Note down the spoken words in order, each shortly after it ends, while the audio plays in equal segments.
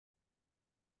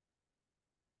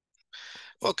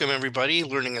Welcome everybody,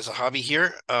 Learning as a Hobby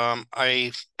here.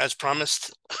 As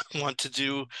promised, want to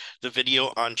do the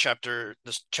video on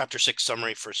this chapter 6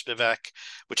 summary for Spivak,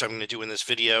 which I'm going to do in this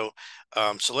video.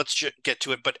 So let's get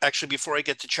to it. But actually, before I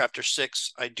get to chapter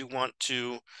 6, I do want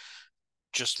to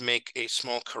just make a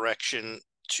small correction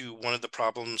to one of the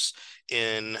problems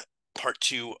in part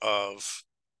 2 of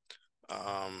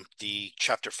the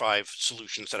chapter 5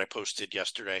 solutions that I posted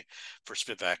yesterday for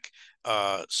Spivak.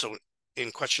 So in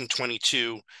question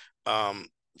 22,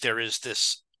 there is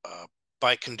this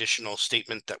biconditional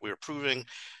statement that we're proving.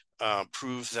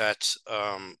 Prove that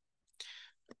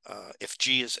if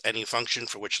g is any function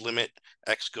for which limit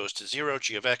x goes to 0,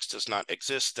 g of x does not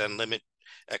exist, then limit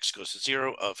x goes to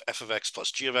 0 of f of x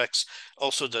plus g of x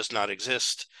also does not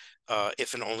exist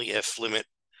if and only if limit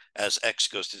as x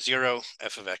goes to 0,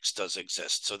 f of x does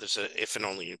exist. So there's a if and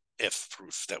only if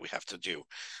proof that we have to do.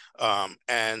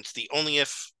 And the only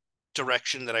if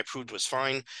direction that I proved was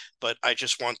fine, but I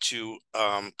just want to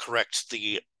correct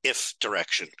the if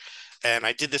direction. And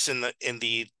I did this in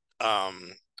the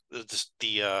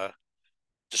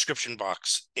description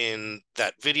box in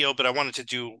that video, but I wanted to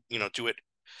do it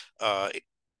uh,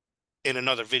 in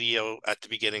another video at the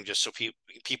beginning, just so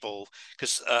people,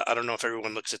 because I don't know if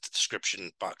everyone looks at the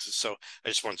description boxes, so I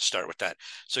just wanted to start with that.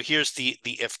 So here's the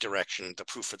if direction, the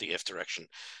proof for the if direction.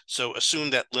 So assume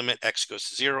that limit x goes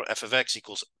to 0, f of x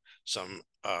equals some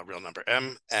real number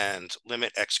m, and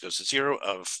limit x goes to 0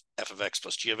 of f of x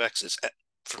plus g of x is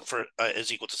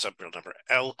equal to some real number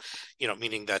L,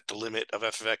 meaning that the limit of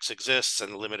f of x exists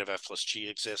and the limit of f plus g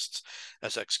exists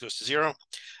as x goes to 0,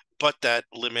 but that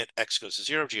limit x goes to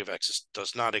 0, g of x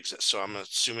does not exist. So I'm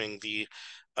assuming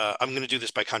I'm going to do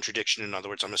this by contradiction. In other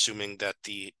words, I'm assuming that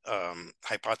the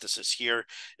hypothesis here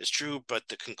is true, but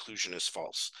the conclusion is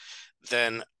false.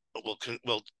 Then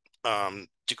we'll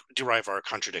derive our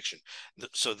contradiction.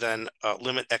 So then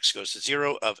limit x goes to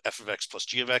 0 of f of x plus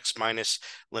g of x minus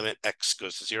limit x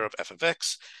goes to 0 of f of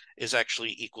x is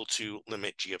actually equal to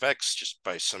limit g of x, just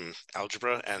by some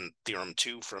algebra and theorem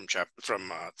 2 from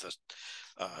the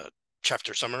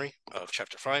chapter summary of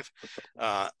chapter 5.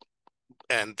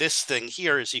 And this thing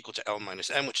here is equal to L minus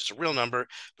M, which is a real number,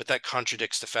 but that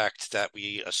contradicts the fact that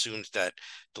we assumed that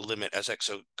the limit as x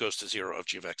goes to 0 of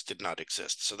g of x did not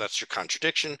exist. So that's your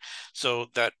contradiction. So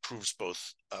that proves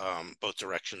both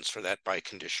directions for that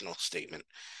biconditional statement.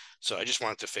 So I just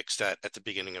wanted to fix that at the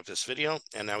beginning of this video,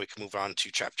 and now we can move on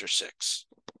to chapter 6.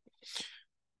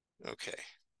 Okay.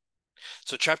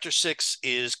 So chapter 6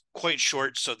 is quite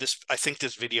short, so I think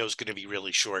this video is going to be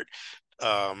really short.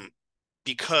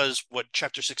 Because what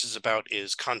chapter 6 is about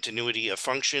is continuity of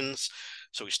functions.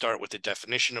 So we start with the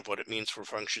definition of what it means for a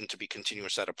function to be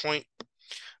continuous at a point.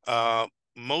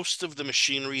 Most of the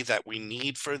machinery that we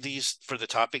need for the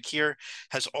topic here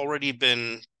has already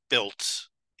been built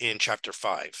in chapter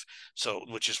 5, so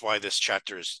which is why this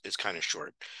chapter is kind of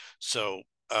short. So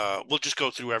we'll just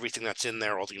go through everything that's in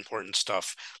there, all the important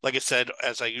stuff. Like I said,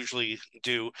 as I usually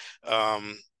do,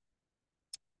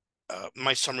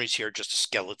 my summaries here are just a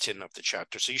skeleton of the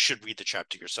chapter, so you should read the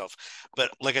chapter yourself.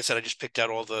 But like I said, I just picked out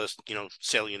all the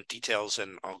salient details,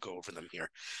 and I'll go over them here.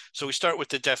 So we start with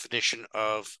the definition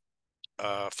of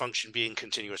function being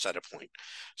continuous at a point.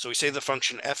 So we say the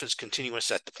function f is continuous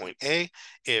at the point a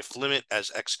if limit as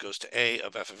x goes to a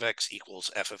of f of x equals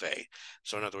f of a.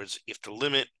 So in other words, if the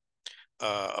limit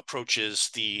approaches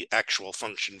the actual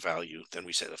function value, then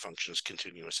we say the function is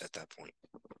continuous at that point.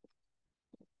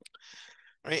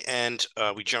 Right, and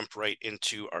we jump right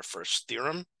into our first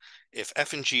theorem. If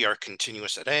f and g are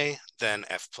continuous at a, then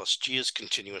f plus g is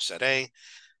continuous at a.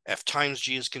 F times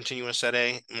g is continuous at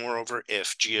a. Moreover,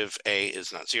 if g of a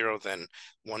is not 0, then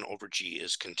 1 over g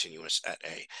is continuous at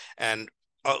a. And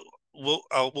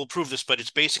we'll prove this, but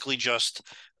it's basically just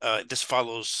this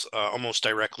follows almost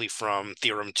directly from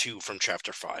theorem 2 from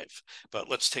chapter 5. But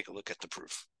let's take a look at the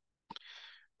proof.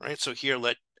 All right, so here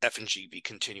let f and g be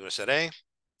continuous at a.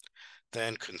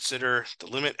 Then consider the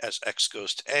limit as x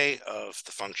goes to a of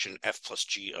the function f plus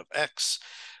g of x.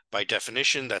 By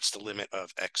definition, that's the limit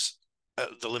of x,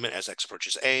 the limit as x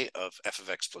approaches a of f of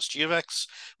x plus g of x,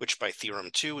 which by theorem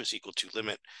 2 is equal to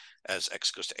limit as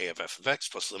x goes to a of f of x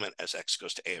plus limit as x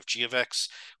goes to a of g of x,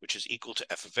 which is equal to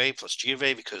f of a plus g of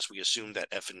a, because we assumed that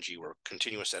f and g were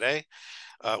continuous at a,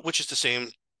 which is the same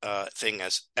thing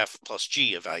as f plus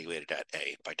g evaluated at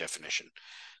a by definition.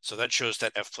 So that shows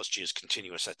that f plus g is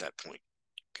continuous at that point.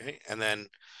 Okay, and then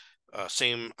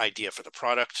Same idea for the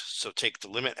product. So take the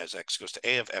limit as x goes to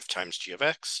a of f times g of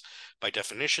x. By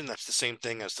definition, that's the same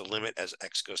thing as the limit as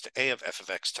x goes to a of f of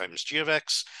x times g of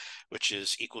x, which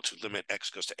is equal to limit x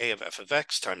goes to a of f of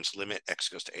x times limit x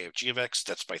goes to a of g of x.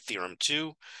 That's by theorem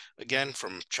 2, again,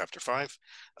 from chapter 5.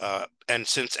 And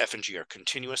since f and g are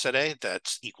continuous at a,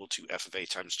 that's equal to f of a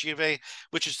times g of a,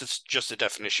 which is just the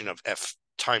definition of f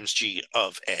times g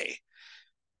of a.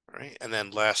 All right, and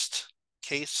then last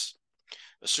case,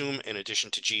 assume in addition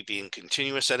to g being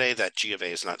continuous at a that g of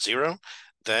a is not 0.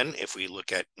 Then if we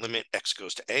look at limit x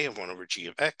goes to a of 1 over g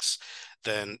of x,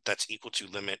 then that's equal to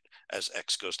limit as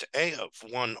x goes to a of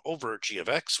 1 over g of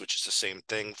x, which is the same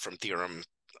thing from theorem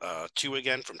 2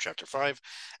 again from chapter 5,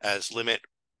 as limit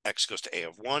x goes to a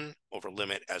of 1 over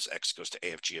limit as x goes to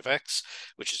a of g of x,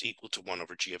 which is equal to 1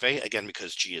 over g of a, again,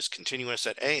 because g is continuous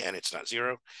at a and it's not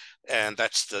 0. And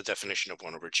that's the definition of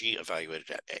 1 over g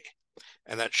evaluated at a.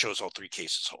 And that shows all three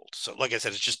cases hold. So like I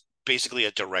said, it's just basically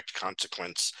a direct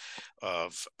consequence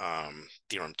of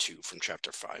theorem 2 from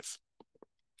chapter 5.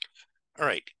 All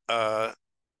right,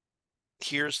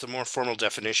 here's the more formal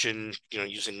definition,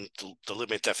 using the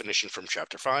limit definition from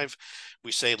chapter 5.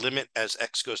 We say limit as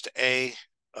x goes to a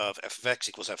of f of x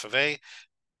equals f of a.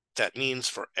 That means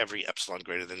for every epsilon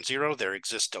greater than 0, there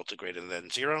exists delta greater than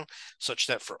 0, such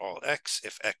that for all x,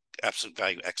 if absolute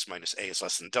value x minus a is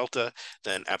less than delta,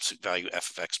 then absolute value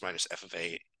f of x minus f of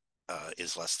a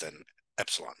is less than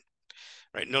epsilon.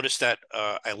 Right? Notice that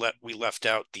we left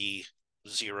out the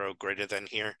 0 greater than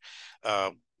here.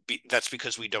 That's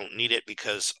because we don't need it,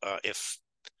 because if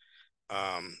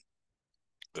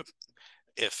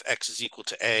x is equal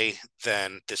to a,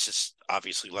 then this is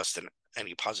obviously less than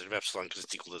any positive epsilon because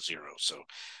it's equal to 0. So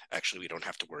actually, we don't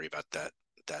have to worry about that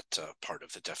part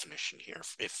of the definition here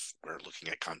if we're looking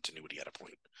at continuity at a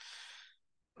point.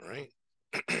 All right.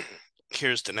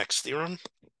 Here's the next theorem.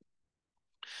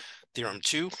 Theorem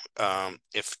 2,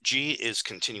 if g is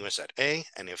continuous at a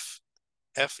and if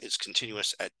f is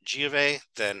continuous at g of a,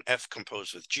 then f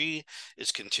composed with g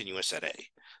is continuous at a.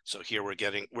 So here we're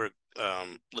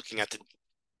looking at the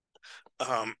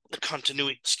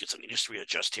continuity, excuse me, just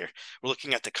readjust here. We're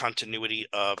looking at the continuity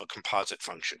of a composite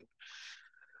function.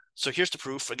 So here's the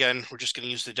proof. Again, we're just going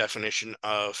to use the definition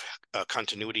of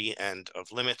continuity and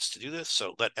of limits to do this.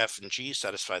 So let f and g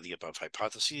satisfy the above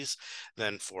hypotheses.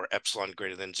 Then for epsilon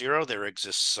greater than 0, there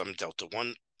exists some delta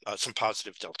 1, some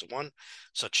positive delta 1,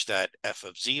 such that f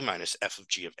of z minus f of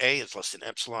g of a is less than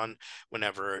epsilon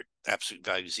whenever absolute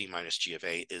value z minus g of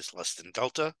a is less than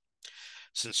delta.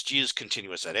 Since g is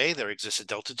continuous at a, there exists a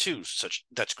delta 2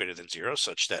 that's greater than 0,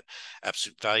 such that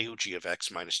absolute value g of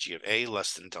x minus g of a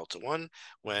less than delta 1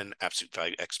 when absolute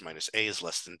value x minus a is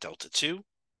less than delta 2.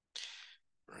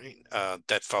 Right?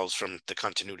 That follows from the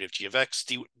continuity of g of x.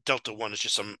 Delta 1 is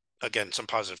just some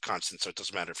positive constant, so it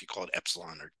doesn't matter if you call it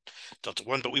epsilon or delta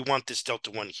 1, but we want this delta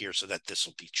 1 here so that this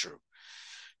will be true.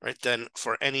 Right, then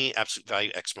for any absolute value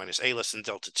x minus a less than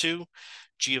delta 2,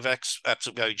 g of x,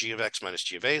 absolute value g of x minus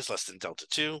g of a is less than delta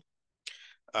 2.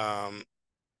 I'm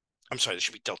sorry, there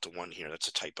should be delta 1 here. That's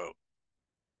a typo.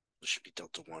 This should be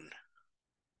delta 1.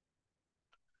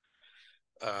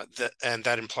 And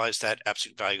that implies that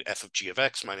absolute value f of g of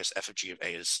x minus f of g of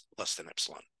a is less than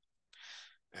epsilon.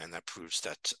 And that proves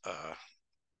that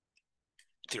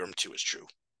theorem 2 is true.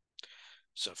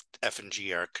 So if f and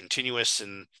g are continuous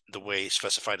in the way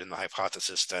specified in the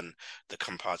hypothesis, then the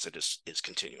composite is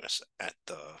continuous at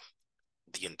the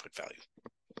input value.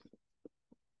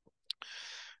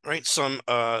 Right, some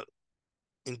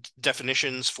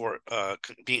definitions for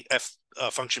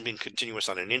function being continuous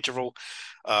on an interval,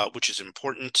 which is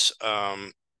important.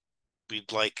 We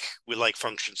like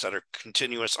functions that are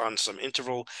continuous on some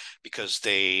interval because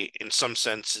they, in some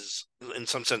sense,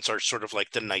 are sort of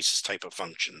like the nicest type of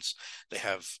functions. They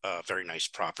have very nice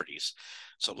properties.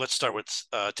 So let's start with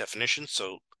definitions.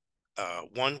 So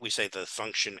 1, we say the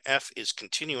function f is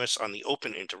continuous on the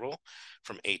open interval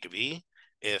from a to b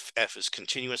if f is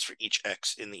continuous for each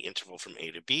x in the interval from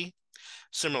a to b.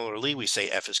 Similarly, we say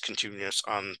f is continuous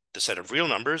on the set of real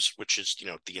numbers, which is,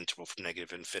 the interval from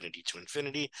negative infinity to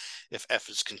infinity, if f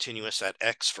is continuous at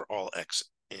x for all x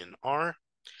in R.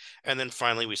 And then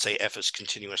finally, we say f is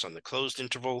continuous on the closed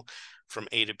interval from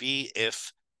a to b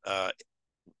if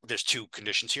there's two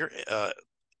conditions here.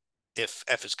 If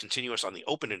f is continuous on the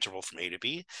open interval from a to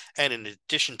b, and in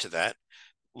addition to that,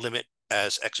 limit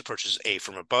as x approaches a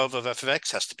from above of f of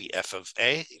x has to be f of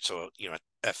a, so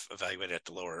f evaluated at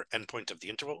the lower endpoint of the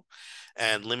interval,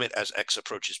 and limit as x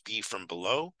approaches b from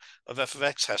below of f of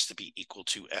x has to be equal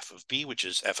to f of b, which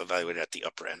is f evaluated at the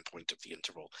upper endpoint of the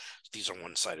interval. These are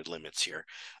one-sided limits here.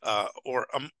 Or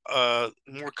a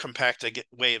more compact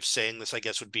way of saying this, I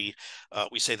guess, would be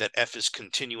we say that f is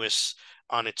continuous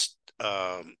on its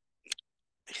on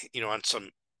some,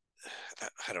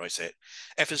 how do I say it?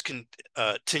 F is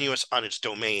continuous on its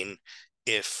domain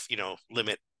if,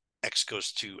 limit x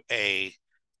goes to a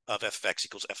of f of x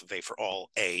equals f of a for all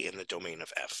a in the domain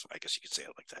of f. I guess you could say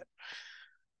it like that.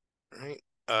 All right.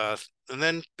 And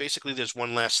then basically there's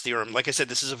one last theorem. Like I said,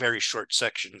 this is a very short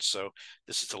section, so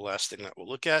this is the last thing that we'll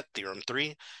look at. Theorem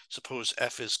 3. Suppose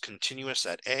f is continuous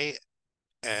at a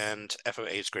and f of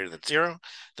a is greater than 0,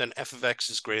 then f of x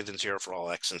is greater than 0 for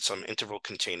all x in some interval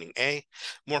containing a.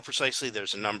 More precisely,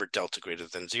 there's a number delta greater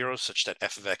than 0 such that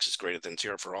f of x is greater than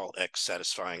 0 for all x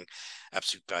satisfying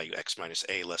absolute value x minus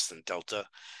a less than delta.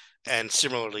 And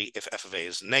similarly, if f of a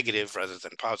is negative rather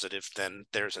than positive, then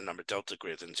there's a number delta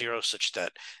greater than 0 such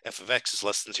that f of x is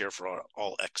less than 0 for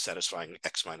all x satisfying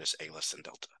x minus a less than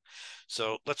delta.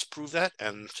 So let's prove that,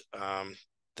 and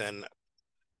then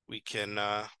we can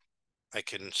I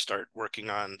can start working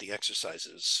on the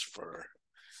exercises for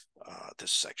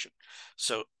this section.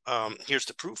 So here's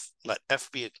the proof. Let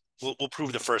f be, we'll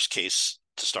prove the first case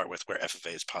to start with where f of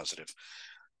a is positive.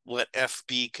 Let f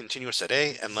be continuous at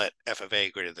a and let f of a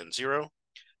greater than 0.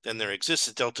 Then there exists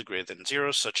a delta greater than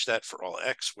 0 such that for all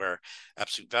x where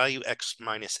absolute value x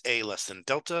minus a less than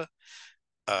delta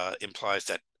implies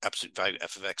that absolute value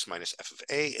f of x minus f of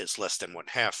a is less than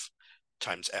 1/2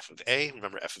 times f of a.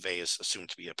 Remember, f of a is assumed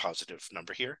to be a positive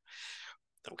number here.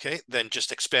 Okay, then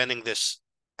just expanding this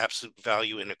absolute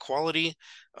value inequality,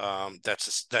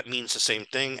 that means the same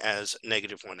thing as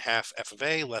negative 1/2 f of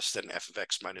a less than f of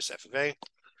x minus f of a.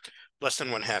 Less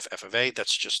than 1/2 f of a,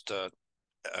 that's just a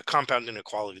compound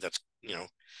inequality that's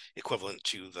equivalent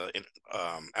to the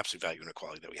absolute value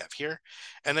inequality that we have here.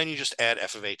 And then you just add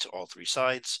f of a to all three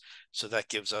sides. So that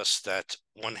gives us that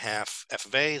 1/2 f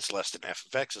of a is less than f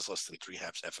of x is less than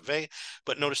 3/2 f of a.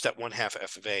 But notice that 1/2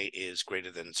 f of a is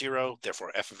greater than 0.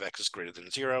 Therefore, f of x is greater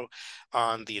than 0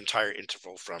 on the entire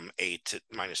interval from a to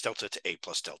minus delta to a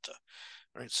plus delta.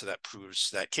 All right, so that proves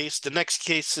that case. The next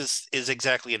case is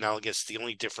exactly analogous. The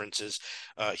only difference is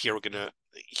here we're going to,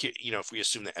 if we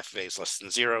assume that f of a is less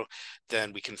than 0,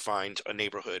 then we can find a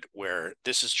neighborhood where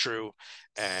this is true.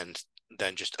 And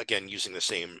then just, again, using the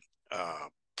same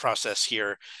process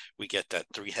here, we get that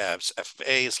 3/2 f of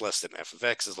a is less than f of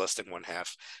x is less than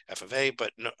 1/2 f of a.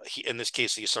 But no, in this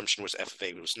case, the assumption was f of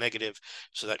a was negative.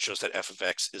 So that shows that f of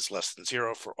x is less than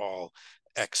 0 for all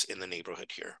x in the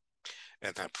neighborhood here.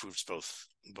 And that proves both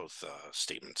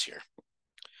statements here.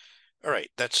 All right,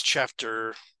 that's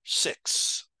chapter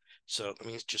 6. So let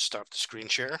me just stop the screen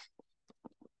share.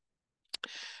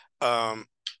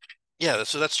 Yeah,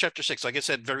 so that's chapter 6. Like I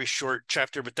said, very short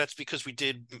chapter, but that's because we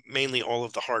did mainly all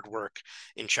of the hard work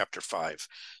in chapter 5.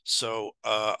 So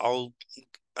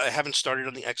I haven't started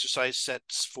on the exercise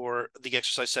sets for the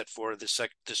exercise set for this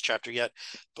chapter yet,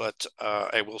 but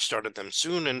I will start on them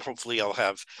soon, and hopefully I'll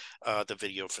have the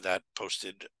video for that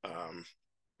posted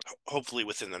hopefully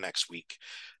within the next week.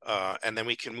 And then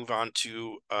we can move on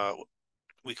to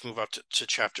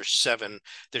chapter 7.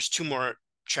 There's 2 more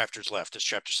chapters left. There's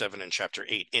chapter 7 and chapter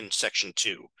 8 in section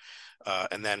 2.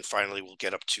 And then finally we'll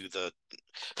get up to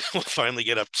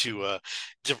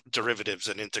derivatives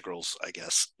and integrals, I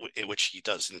guess, which he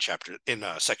does in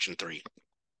section 3.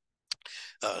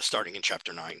 Starting in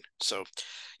chapter 9. So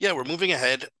yeah, we're moving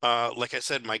ahead. Like I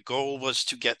said, my goal was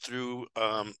to get through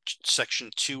section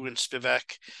 2 in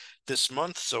Spivak this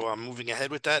month, so I'm moving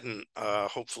ahead with that, and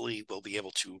hopefully we'll be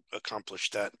able to accomplish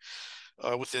that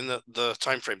within the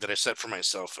time frame that I set for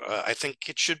myself. I think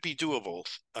it should be doable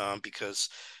because,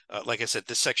 like I said,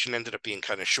 this section ended up being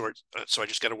kind of short, so I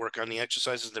just got to work on the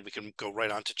exercises, and then we can go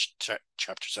right on to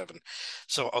chapter 7.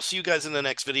 So I'll see you guys in the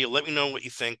next video. Let me know what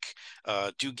you think.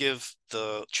 Do give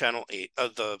the channel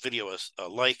the video a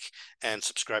like, and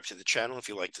subscribe to the channel if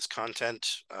you like this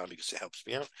content because it helps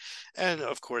me out. And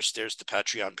of course, there's the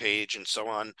Patreon page and so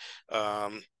on.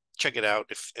 Check it out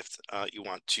if you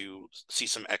want to see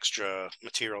some extra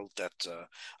material that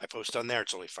I post on there.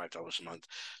 It's only $5 a month.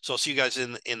 So I'll see you guys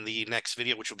in the next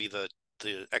video, which will be the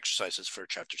exercises for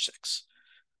chapter 6.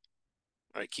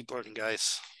 All right, keep learning,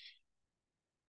 guys.